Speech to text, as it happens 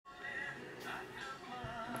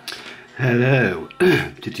Hello.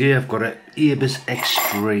 Today I've got an SERIES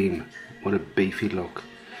Extreme. What a beefy look.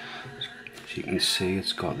 As you can see,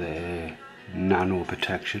 it's got the nano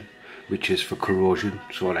protection, which is for corrosion.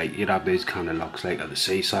 So like you'd have these kind of locks like at the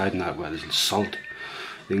seaside and that, where there's salt,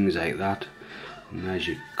 things like that. And there's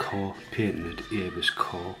your core, patented SERIES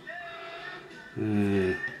core.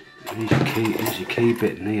 There's your key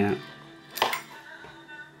bit in here.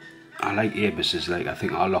 I like SERIES, like I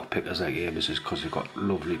think our lock pickers like SERIES because they've got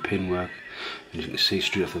lovely pin work. And you can see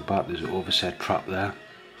straight off the bat there's an overset trap there.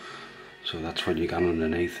 So that's when you go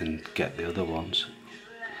underneath and get the other ones.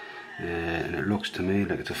 And it looks to me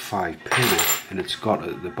like it's a 5 pinner, and it's got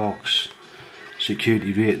at the box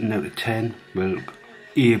security rating out of 10. Well,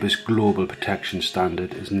 SERIES Global Protection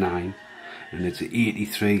Standard is 9, and it's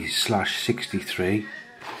 83/63.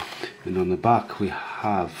 And on the back we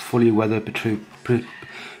have fully weather protected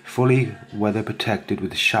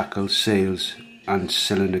with shackles, seals and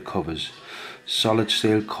cylinder covers. Solid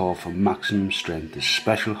steel core for maximum strength. A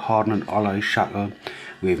special hardened alloy shackle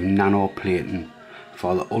with nano plating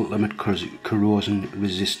for the ultimate corrosion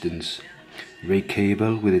resistance.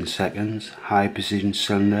 Rekeyable within seconds. High precision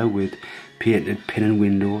cylinder with patented pin and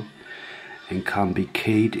window, and can be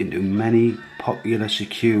keyed into many popular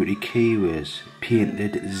security keyways.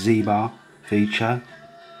 Patented Z-bar feature.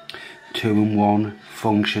 2-in-1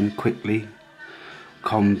 function quickly.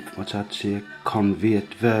 Converts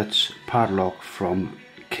padlock from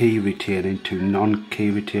key retaining to non-key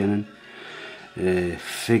retaining.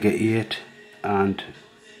 Figure 8 and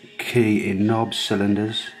key in knob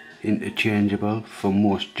cylinders, interchangeable for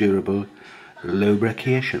most durable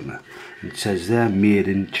lubrication. It says they're made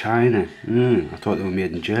in China. I thought they were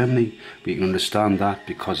made in Germany, but you can understand that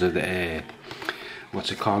because of the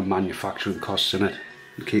what's it called, manufacturing costs in it.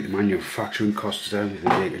 You keep the manufacturing costs down if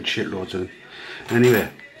they're making shitloads of them. Anyway,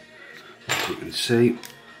 as you can see,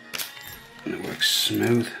 it works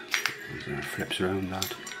smooth. It flips around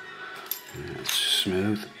that. It's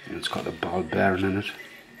smooth, and it's got the ball bearing in it.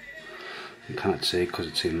 You can't see because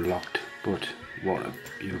it's in locked, but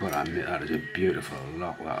you've got to admit, that is a beautiful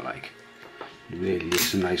lock. That, like, it really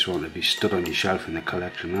is a nice one to be stood on your shelf in the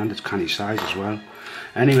collection, and it's canny size as well.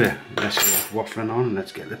 Anyway, let's go waffling on and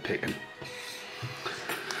let's get the picking.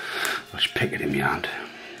 I'll just pick it in my hand.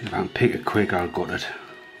 If I can pick it quick, I'll gut it.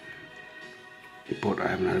 But I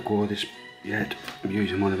haven't had a go with this yet. I'm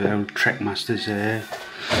using one of our Trekmasters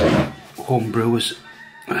home brewers.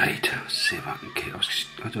 Right, let's see if I can keep. I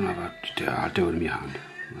don't know how to do it. I'll do it in my hand.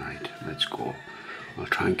 Right, let's go. I'll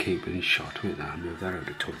try and keep it in shot with that. Move that out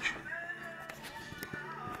of touch.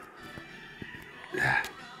 There.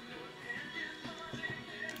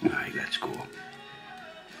 Right, let's go.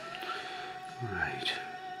 Right.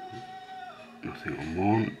 Nothing on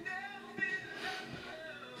 1,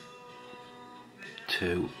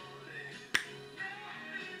 2,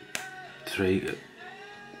 3.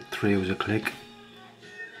 3 was a click.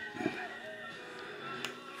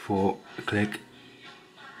 4 a click.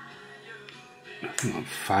 Nothing on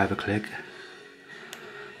 5 a click.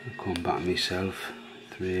 I'll come back myself.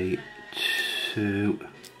 3, 2.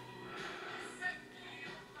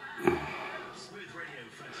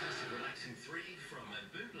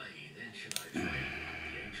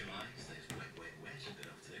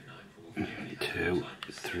 Two,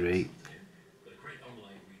 3.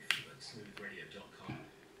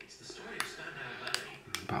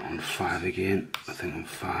 Back on 5 again. I think on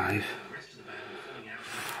 5.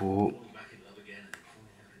 4.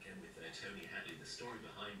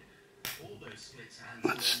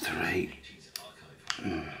 That's 3.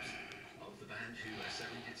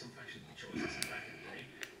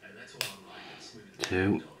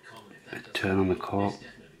 2. Turn on the cork.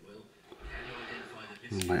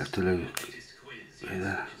 I might have to lose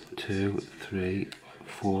either 2, 3,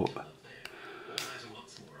 4,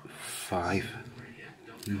 5.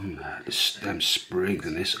 Them springs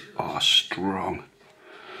in this are strong.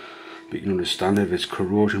 But you can understand if it's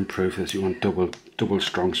corrosion proof, that you want double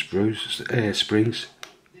strong springs.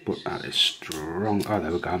 But that is strong. Oh,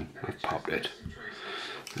 there we go. I've popped it.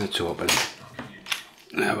 Let's open.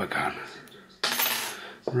 There we go.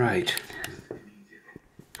 Right.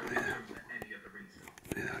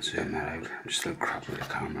 Yeah, that's it, man. I'm just a crap with the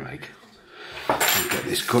camera, like. I'll get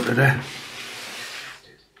this gutted there.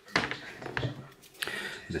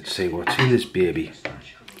 Let's see what's in this baby.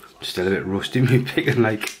 Still a bit rusty, me picking,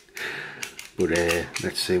 like. But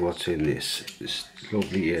let's see what's in this. This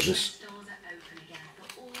lovely SERIES.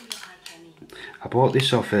 I bought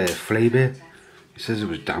this off Fleabay. It says it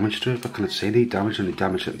was damaged to it, but I can't see any damage. Only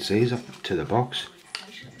damage I can see is up to the box.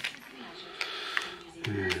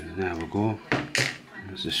 And there we go.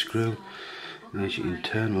 There's the screw. There's your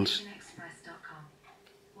internals.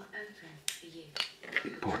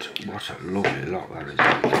 But what a lovely lock that is.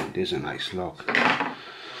 It is a nice lock.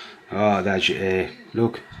 Oh, there's your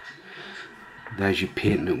look. There's your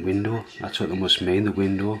painting up window. That's what they must mean, the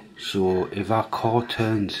window. So if our car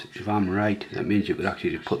turns, if I'm right, that means you could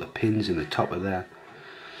actually just put the pins in the top of there.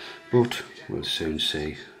 But we'll soon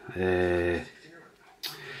see. Let's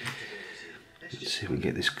see if we can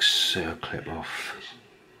get this clip off.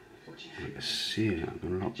 Let's see, I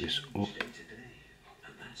can lock this up.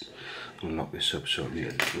 I'll lock this up so it'll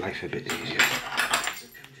make life a bit easier.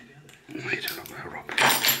 Right, I'll lock that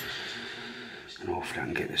up. And hopefully I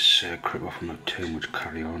can get this clip off and not too much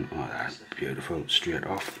carry on. Oh, that's beautiful, straight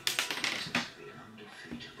off.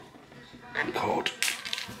 Caught.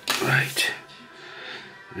 Right.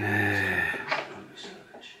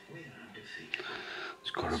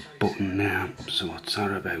 It's got a button there, so what's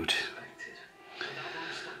that about?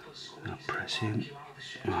 I'll press in.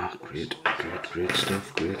 Ah, great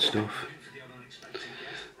stuff, great stuff.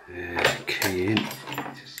 Key in.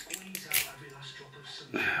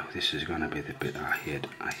 Now, this is going to be the bit I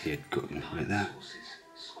hate gutting right there.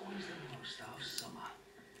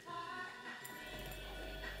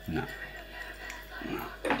 No.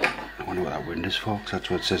 I wonder what that window's for, because that's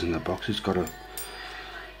what it says in the box. It's got a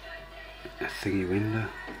thingy window.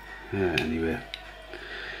 Yeah, anyway,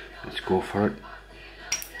 let's go for it.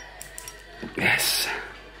 Yes.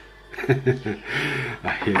 I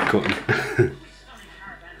hate cutting.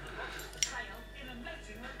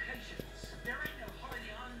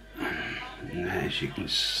 As you can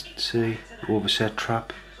see, overset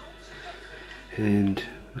trap, and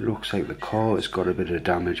it looks like the car has got a bit of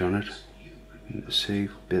damage on it. You can see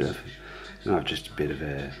just a bit of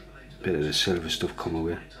the silver stuff come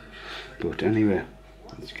away. But anyway,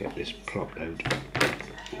 let's get this plopped out.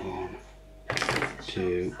 1,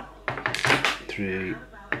 2, 3,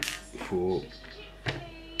 4,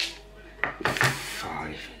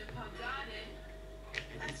 5.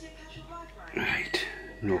 Right,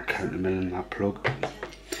 no countermill in that plug.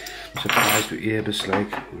 Surprised with Airbus,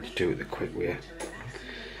 like, let's do it the quick way.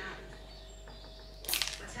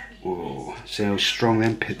 Whoa, see how strong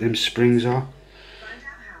them springs are?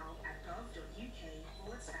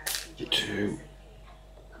 2,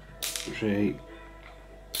 3,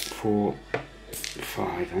 4,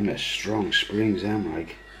 5. And they're strong springs, them,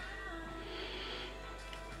 like.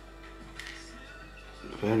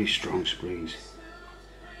 Very strong springs.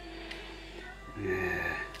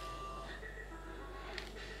 Yeah.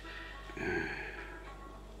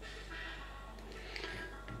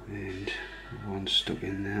 And one stuck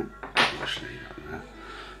in there. Actually, not that.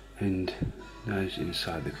 And there's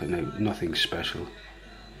inside the car. No, nothing special.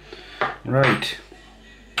 Right.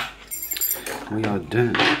 We are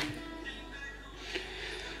done.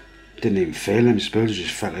 Didn't even feel them spills,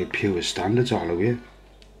 just felt like pure standards all the way.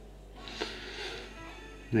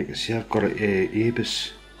 Like I see, I've got an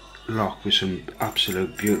Airbus lock with some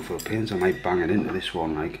absolute beautiful pins. I might bang it into this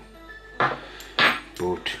one, like.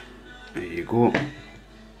 But there you go.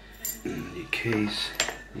 And your keys,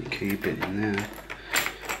 your key bit in there.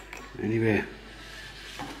 Anyway,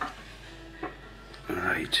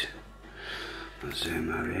 right. I'll zoom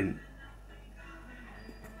that in.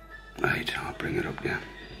 Right, I'll bring it up there.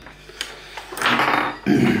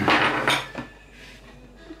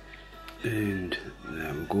 And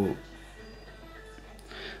there we go.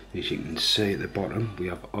 As you can see at the bottom, we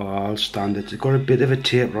have all standards. It's got a bit of a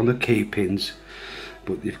taper on the key pins,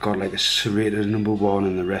 but you've got like a serrated #1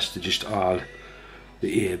 and the rest are just all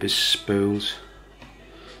the Airbus spools.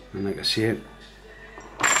 And like I say,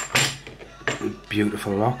 a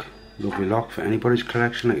beautiful lock, lovely lock for anybody's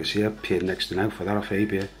collection. Like I say, I paid next to now for that off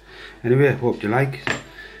eBay. Anyway, hope you like,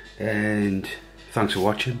 and thanks for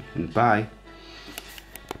watching, and bye.